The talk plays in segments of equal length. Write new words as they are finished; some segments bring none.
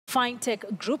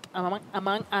fintech group,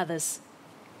 among others.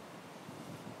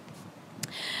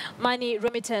 Money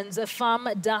remittance firm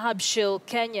Dahabshiil,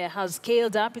 Kenya, has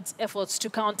scaled up its efforts to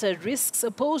counter risks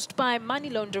posed by money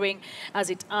laundering as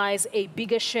it eyes a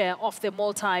bigger share of the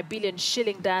multi-billion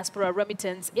shilling diaspora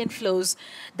remittance inflows.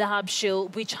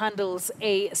 Dahabshiil, which handles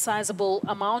a sizable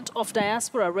amount of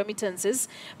diaspora remittances,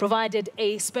 provided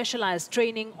a specialized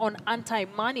training on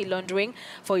anti-money laundering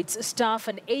for its staff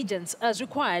and agents as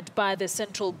required by the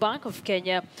Central Bank of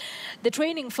Kenya. The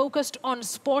training focused on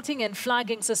spotting and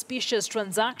flagging suspicious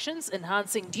transactions,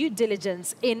 enhancing due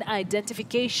diligence in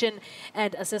identification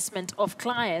and assessment of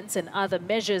clients and other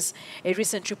measures. A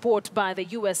recent report by the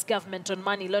U.S. government on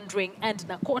money laundering and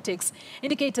narcotics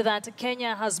indicated that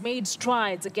Kenya has made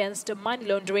strides against money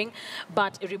laundering,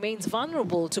 but it remains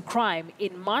vulnerable to crime.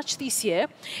 In March this year,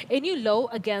 a new law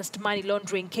against money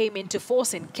laundering came into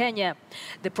force in Kenya.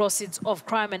 The Proceeds of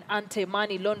Crime and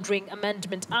Anti-Money Laundering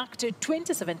Amendment Act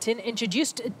 2017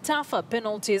 introduced tougher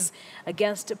penalties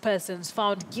against persons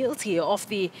found guilty of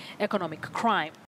the economic crime.